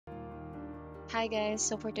Hi guys,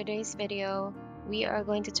 so for today's video, we are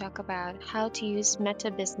going to talk about how to use Meta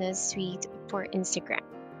Business Suite for Instagram.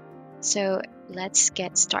 So let's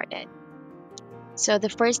get started. So the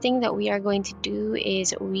first thing that we are going to do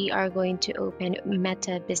is we are going to open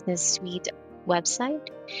Meta Business Suite website,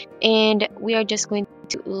 and we are just going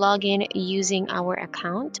to log in using our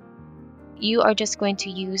account. You are just going to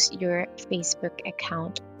use your Facebook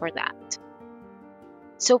account for that.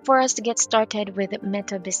 So for us to get started with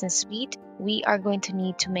Meta Business Suite, we are going to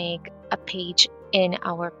need to make a page in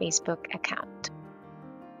our Facebook account.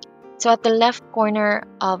 So at the left corner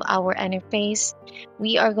of our interface,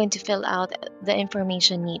 we are going to fill out the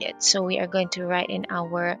information needed. So we are going to write in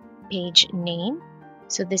our page name.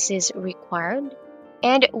 So this is required.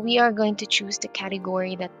 And we are going to choose the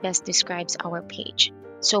category that best describes our page.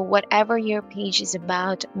 So whatever your page is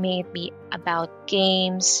about, may it be about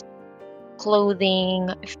games, clothing,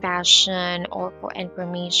 fashion, or for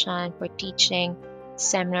information, for teaching,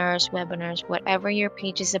 seminars, webinars, whatever your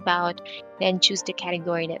page is about, then choose the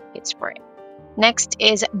category that fits for it. Next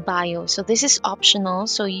is bio. So this is optional.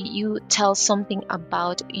 So you tell something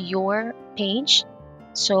about your page.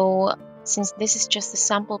 So since this is just a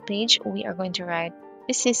sample page, we are going to write,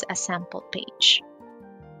 this is a sample page.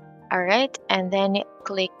 All right, and then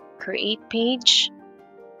click create page.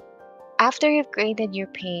 After you've created your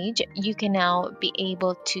page, you can now be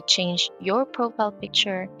able to change your profile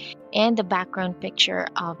picture and the background picture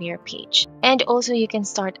of your page. And also you can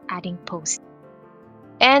start adding posts.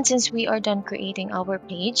 And since we are done creating our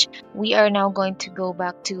page, we are now going to go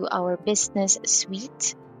back to our business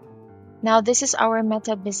suite. Now this is our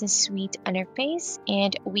Meta Business Suite interface,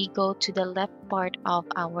 and we go to the left part of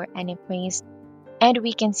our interface and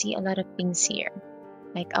we can see a lot of things here,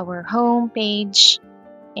 like our home page,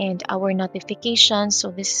 and our notifications. So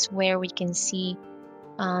this is where we can see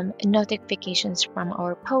notifications from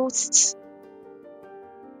our posts,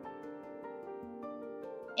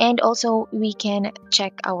 and also we can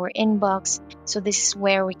check our inbox. So this is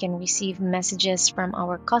where we can receive messages from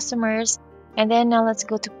our customers. And then now let's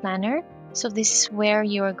go to planner. So this is where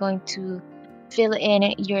you are going to fill in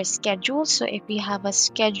your schedule. So if you have a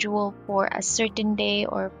schedule for a certain day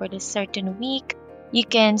or for the certain week, you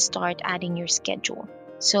can start adding your schedule.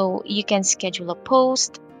 So you can schedule a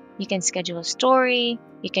post, you can schedule a story,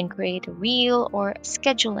 you can create a reel, or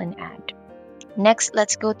schedule an ad. Next,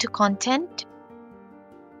 let's go to content.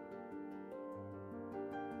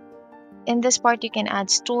 In this part, you can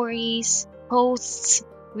add stories, posts,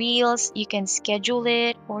 reels, you can schedule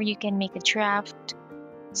it, or you can make a draft.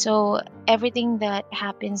 So everything that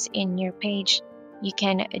happens in your page, you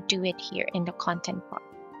can do it here in the content part,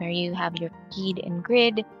 where you have your feed and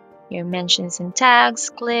grid, your mentions and tags,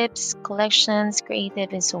 clips, collections,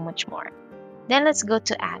 creative, and so much more. Then let's go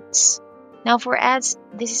to ads. Now for ads,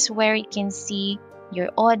 this is where you can see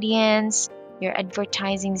your audience, your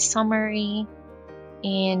advertising summary,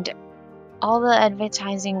 and all the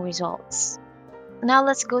advertising results. Now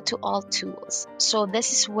let's go to all tools. So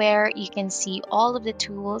this is where you can see all of the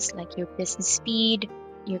tools like your business feed,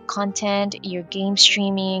 your content, your game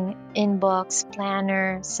streaming, inbox,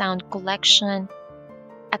 planner, sound collection,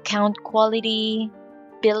 account quality,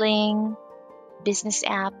 billing, business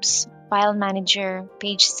apps, file manager,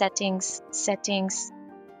 page settings,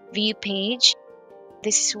 view page.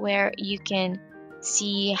 This is where you can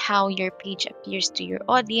see how your page appears to your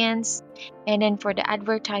audience. And then for the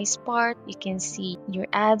advertise part, you can see your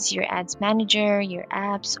ads manager, your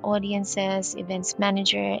apps, audiences, events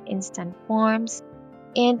manager, instant forms.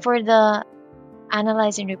 And for the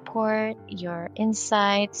analyze and report, your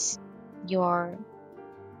insights, your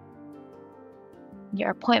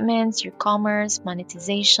appointments, your commerce,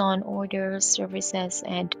 monetization, orders, services,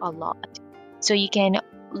 and a lot. So you can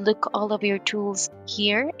look all of your tools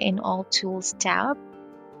here in all tools tab.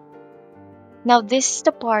 Now this is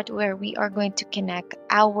the part where we are going to connect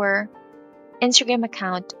our Instagram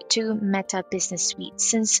account to Meta Business Suite,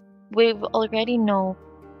 since we already know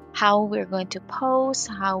how we're going to post,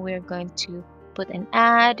 how we're going to put an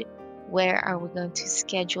ad, where are we going to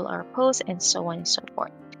schedule our post, and so on and so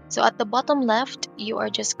forth. So at the bottom left, you are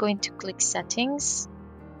just going to click settings.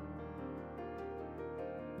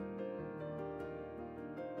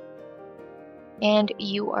 And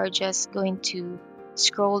you are just going to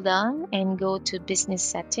scroll down and go to business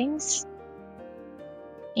settings.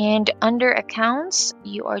 And under accounts,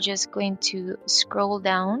 you are just going to scroll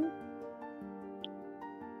down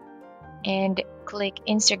and click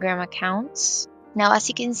Instagram accounts. Now, as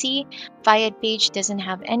you can see, Fired page doesn't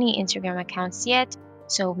have any Instagram accounts yet.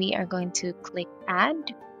 So we are going to click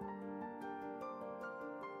add.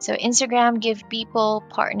 So Instagram give people,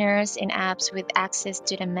 partners, and apps with access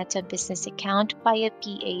to the Meta business account via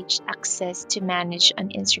PH access to manage an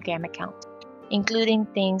Instagram account, including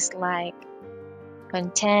things like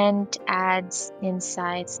content, ads,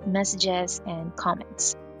 insights, messages, and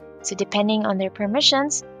comments. So depending on their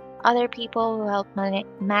permissions, other people who help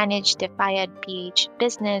manage the Fiat PH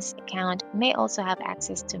business account may also have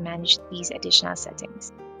access to manage these additional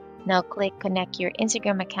settings. Now click connect your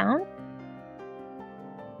Instagram account.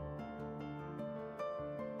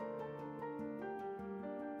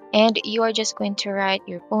 And you are just going to write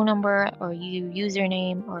your phone number or your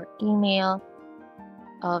username or email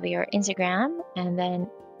of your Instagram and then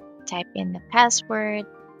type in the password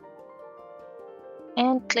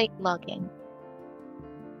and click login.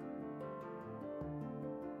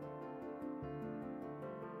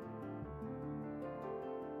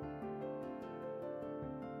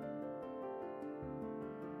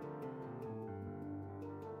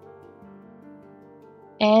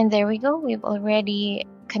 And there we go. We've already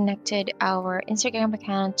connected our Instagram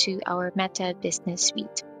account to our Meta Business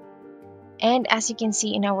Suite. And as you can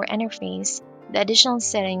see in our interface, the additional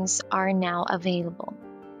settings are now available.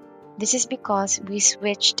 This is because we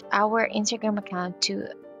switched our Instagram account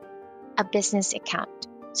to a business account.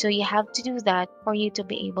 So you have to do that for you to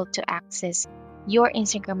be able to access your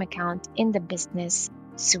Instagram account in the business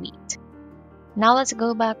suite. Now let's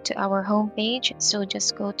go back to our home page. So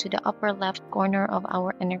just go to the upper left corner of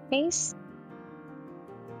our interface.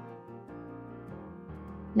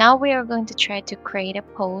 Now we are going to try to create a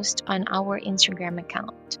post on our Instagram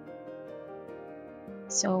account.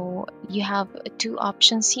 So you have two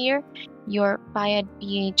options here, your Fiat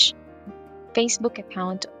PH Facebook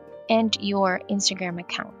account and your Instagram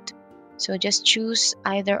account. So just choose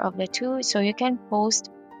either of the two so you can post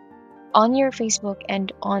on your Facebook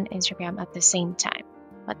and on Instagram at the same time.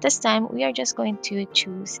 But this time we are just going to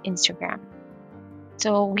choose Instagram.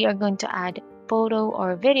 So we are going to add photo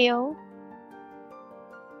or video.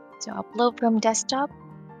 So upload from desktop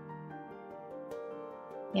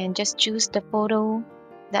and just choose the photo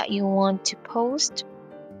that you want to post.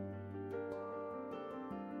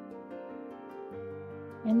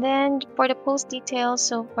 And then for the post details,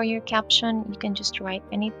 so for your caption, you can just write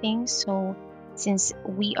anything. So since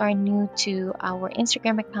we are new to our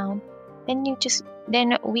Instagram account, then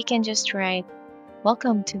we can just write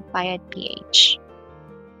welcome to Fiat PH.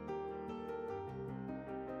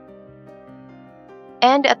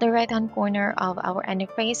 And at the right hand corner of our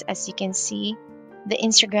interface, as you can see, the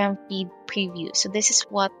Instagram feed preview. So this is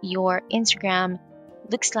what your Instagram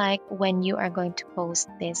looks like when you are going to post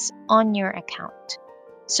this on your account.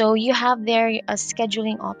 So you have there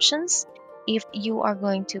scheduling options if you are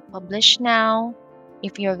going to publish now,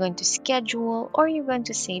 if you're going to schedule, or you're going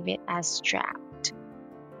to save it as draft.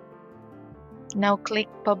 Now click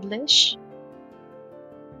publish.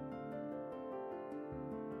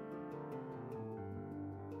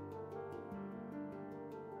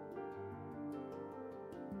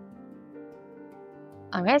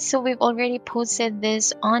 Alright, so we've already posted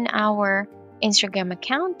this on our Instagram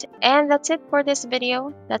account, and that's it for this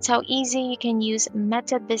video. That's how easy you can use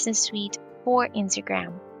Meta Business Suite for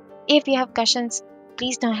Instagram. If you have questions,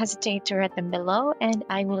 please don't hesitate to write them below, and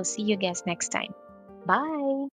I will see you guys next time. Bye!